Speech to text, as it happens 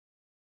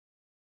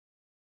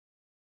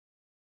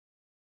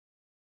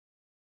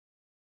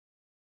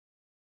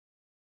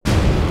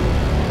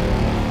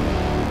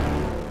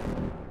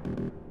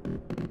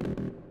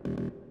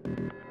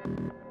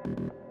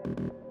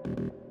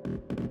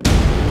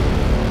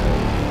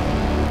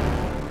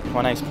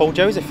my name's Paul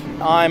Joseph.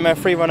 I'm a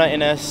free runner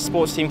in a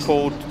sports team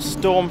called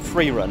Storm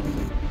Free Run.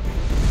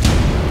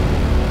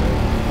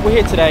 We're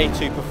here today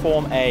to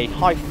perform a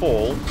high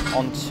fall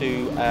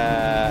onto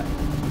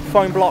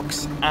foam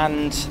blocks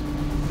and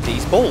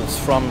these balls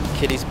from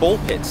Kiddies Ball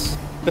Pits.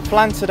 The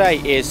plan today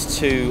is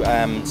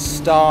to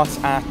start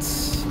at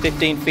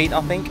 15 feet,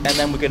 I think, and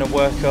then we're going to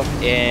work up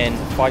in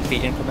 5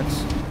 feet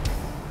increments.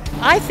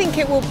 I think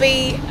it will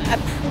be a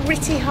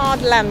pretty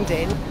hard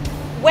landing.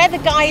 Where the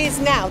guy is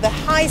now, the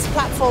highest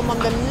platform on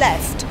the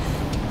left,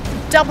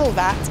 double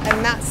that,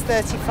 and that's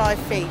 35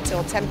 feet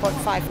or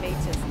 10.5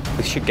 metres.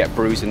 We should get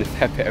bruising, a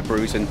fair bit of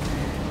bruising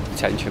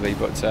potentially,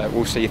 but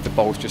we'll see if the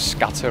balls just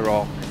scatter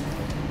or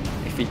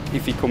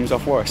if he comes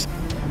off worse.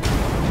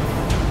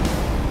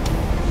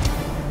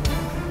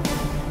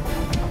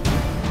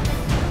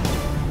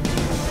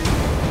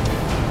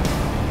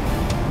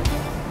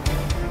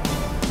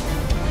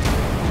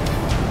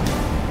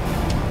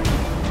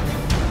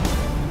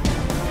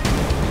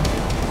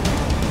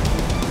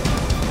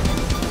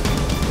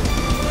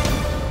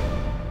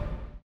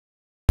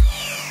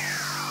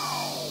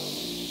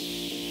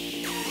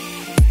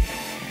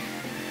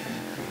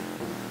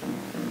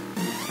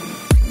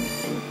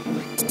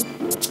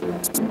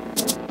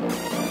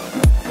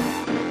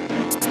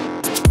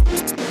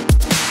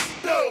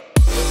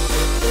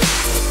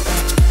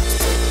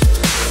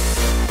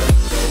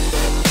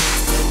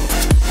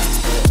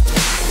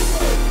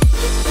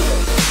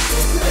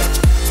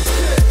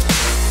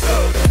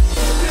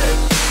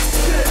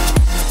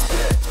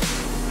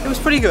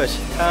 Pretty good.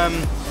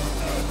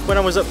 When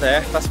I was up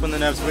there, that's when the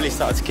nerves really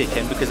started to kick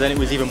in, because then it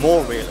was even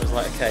more real. It was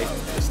like, okay,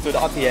 I stood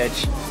at the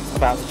edge,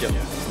 about to jump.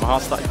 My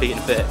heart started beating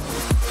a bit.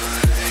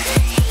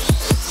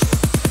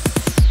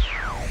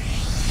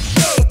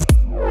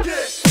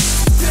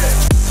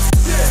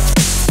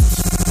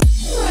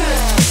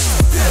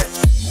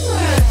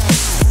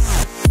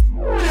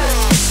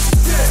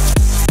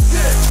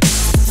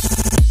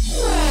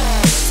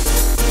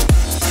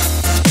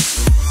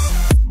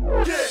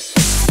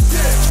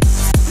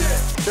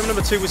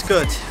 Number 2 was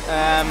good,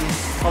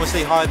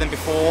 obviously higher than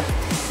before,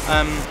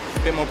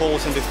 a bit more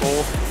balls than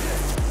before,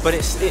 but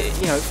it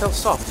felt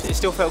soft. It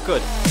still felt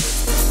good.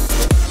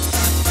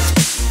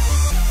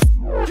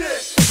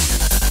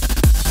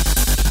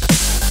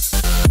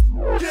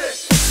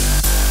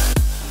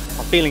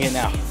 I'm feeling it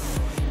now.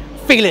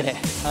 Feeling it.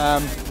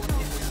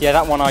 Yeah,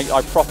 that one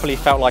I properly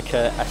felt like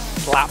a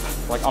slap,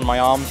 like on my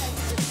arms,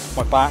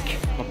 my back,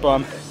 my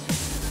bum,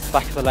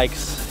 back of the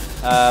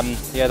legs.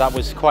 Yeah, that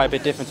was quite a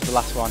bit different to the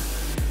last one.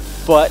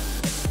 But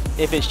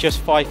if it's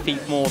just 5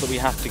 feet more that we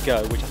have to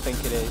go, which I think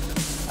it is,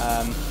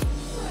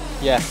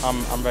 yeah,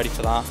 I'm ready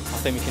for that. I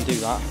think we can do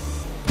that.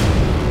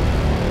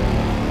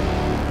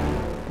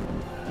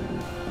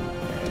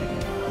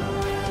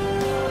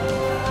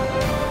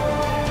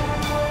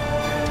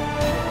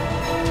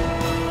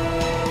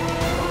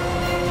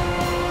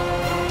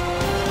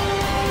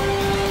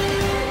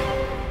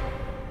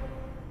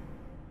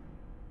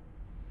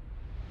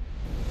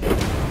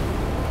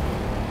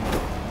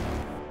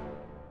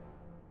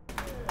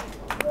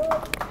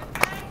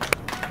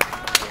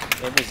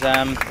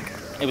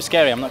 It was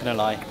scary, I'm not going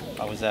to lie.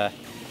 I was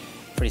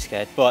pretty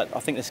scared, but I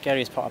think the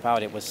scariest part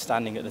about it was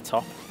standing at the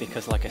top,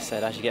 because like I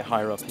said, as you get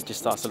higher up, it just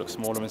starts to look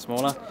smaller and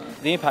smaller.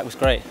 The impact was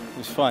great, it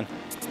was fun.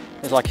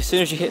 It was like as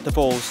soon as you hit the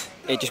balls,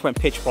 it just went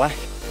pitch black,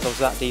 because I was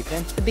that deep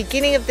in. The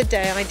beginning of the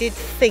day, I did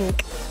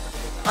think,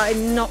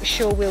 I'm not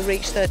sure we'll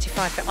reach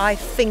 35, but I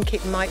think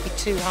it might be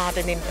too hard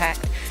an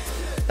impact.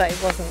 But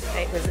it wasn't.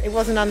 It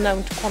was an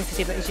unknown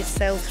quantity, but he just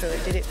sailed through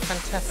it. Did it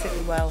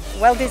fantastically well.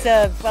 Well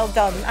deserved. Well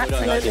done.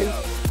 Absolutely.